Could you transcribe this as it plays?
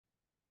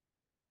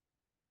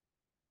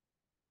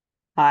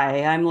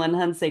Hi, I'm Lynn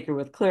Hunsaker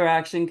with Clear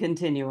Action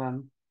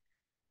Continuum.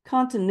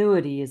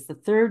 Continuity is the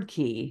third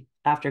key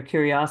after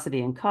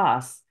curiosity and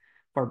costs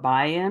for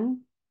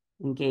buy-in,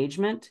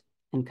 engagement,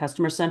 and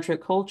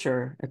customer-centric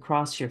culture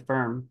across your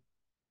firm.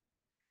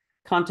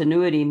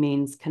 Continuity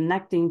means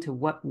connecting to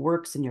what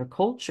works in your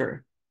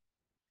culture,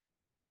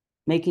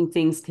 making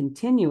things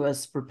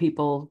continuous for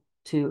people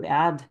to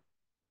add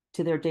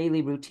to their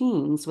daily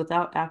routines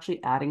without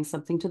actually adding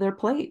something to their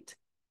plate.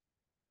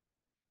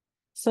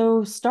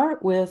 So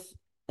start with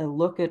a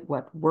look at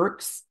what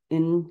works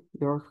in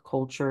your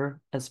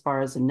culture as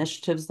far as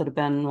initiatives that have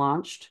been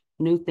launched,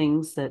 new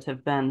things that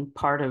have been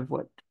part of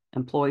what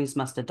employees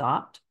must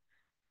adopt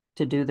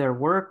to do their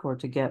work or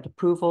to get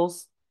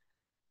approvals.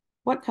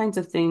 What kinds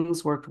of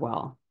things worked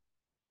well?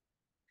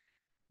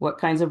 What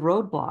kinds of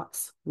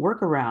roadblocks,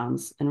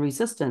 workarounds, and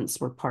resistance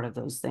were part of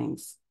those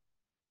things?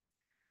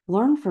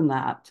 Learn from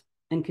that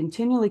and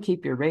continually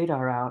keep your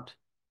radar out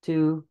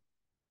to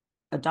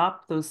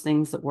adopt those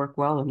things that work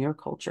well in your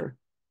culture.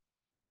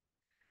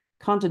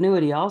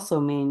 Continuity also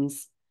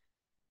means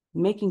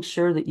making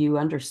sure that you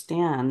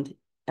understand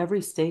every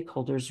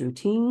stakeholder's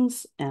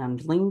routines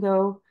and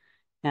lingo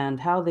and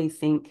how they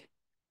think,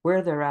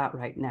 where they're at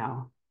right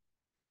now.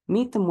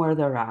 Meet them where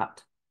they're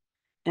at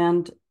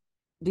and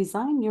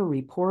design your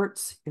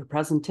reports, your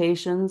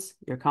presentations,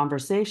 your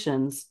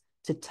conversations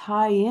to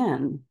tie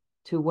in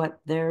to what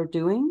they're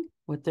doing,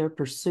 what they're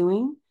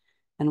pursuing,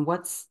 and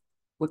what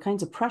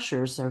kinds of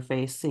pressures they're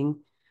facing,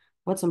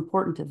 what's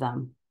important to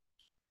them.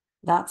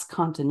 That's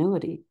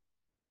continuity.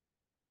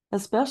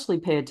 Especially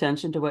pay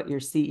attention to what your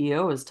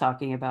CEO is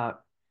talking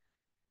about.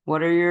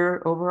 What are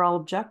your overall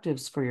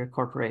objectives for your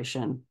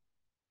corporation?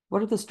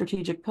 What are the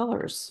strategic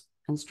pillars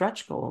and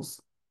stretch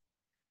goals?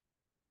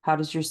 How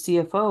does your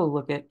CFO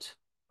look at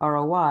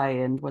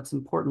ROI and what's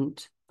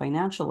important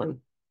financially?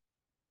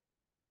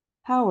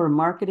 How are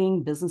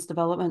marketing, business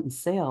development, and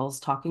sales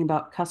talking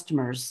about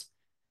customers?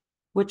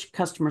 Which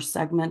customer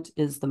segment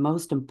is the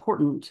most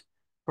important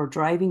for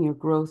driving your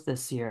growth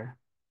this year?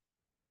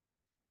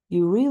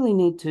 You really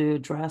need to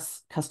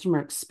address customer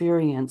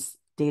experience,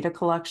 data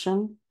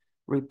collection,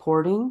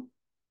 reporting,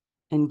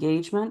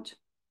 engagement,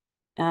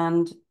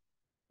 and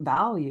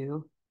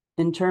value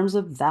in terms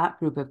of that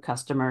group of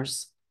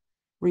customers.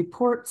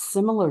 Report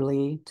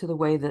similarly to the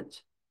way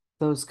that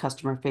those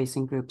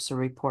customer-facing groups are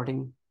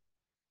reporting.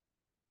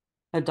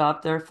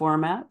 Adopt their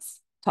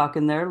formats, talk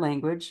in their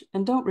language,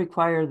 and don't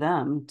require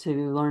them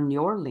to learn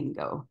your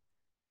lingo.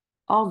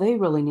 All they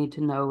really need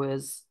to know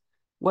is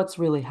what's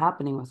really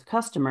happening with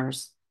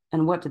customers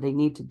and what do they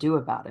need to do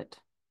about it.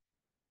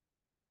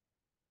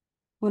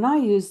 When I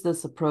used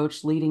this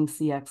approach leading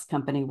CX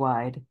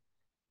company-wide,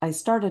 I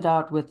started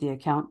out with the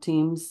account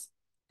teams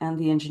and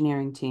the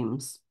engineering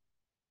teams,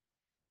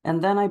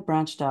 and then I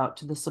branched out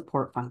to the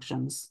support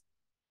functions.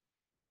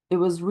 It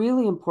was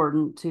really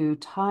important to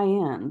tie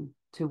in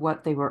to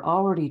what they were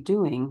already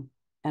doing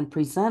and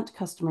present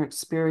customer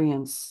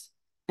experience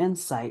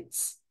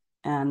insights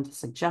and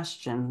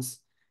suggestions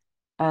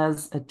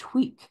as a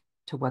tweak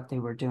to what they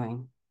were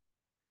doing,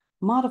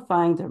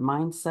 modifying their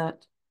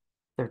mindset,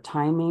 their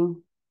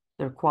timing,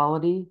 their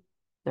quality,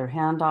 their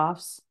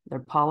handoffs, their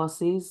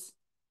policies.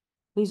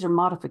 These are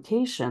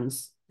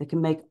modifications that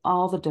can make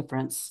all the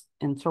difference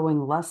in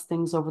throwing less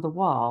things over the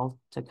wall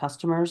to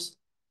customers,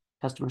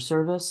 customer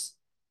service,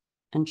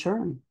 and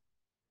churn.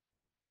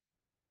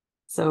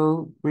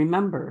 So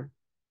remember,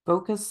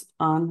 focus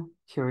on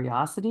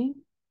curiosity,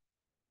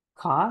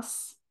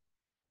 costs,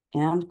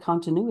 and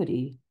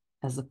continuity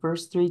as the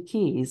first three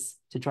keys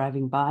to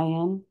driving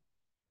buy-in,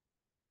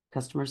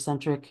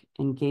 customer-centric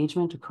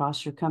engagement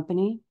across your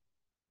company,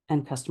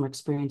 and customer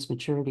experience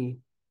maturity.